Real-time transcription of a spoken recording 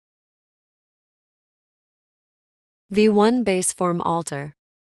V1 base form alter.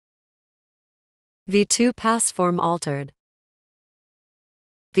 V2 past form altered.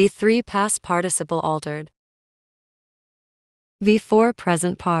 V3 past participle altered. V4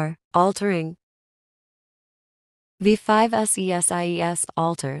 present par, altering. V5 SES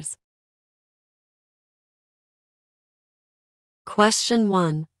alters. Question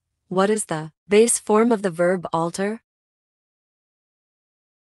 1. What is the base form of the verb alter?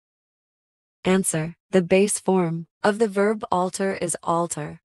 Answer. The base form of the verb alter is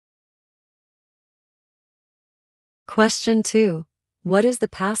alter. Question 2. What is the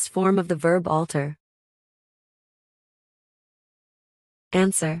past form of the verb alter?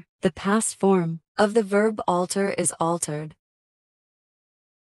 Answer. The past form of the verb alter is altered.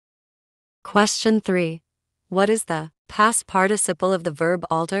 Question 3. What is the past participle of the verb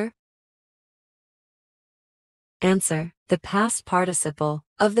alter? Answer. The past participle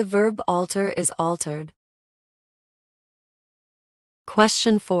of the verb alter is altered.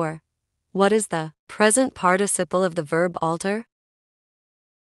 Question 4. What is the present participle of the verb alter?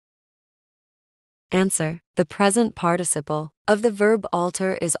 Answer. The present participle of the verb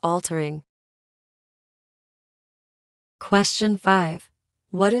alter is altering. Question 5.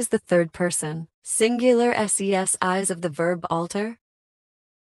 What is the third person singular SES of the verb alter?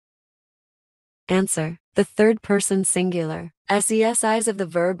 Answer. The third person singular SES of the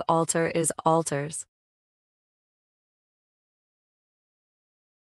verb alter is alters.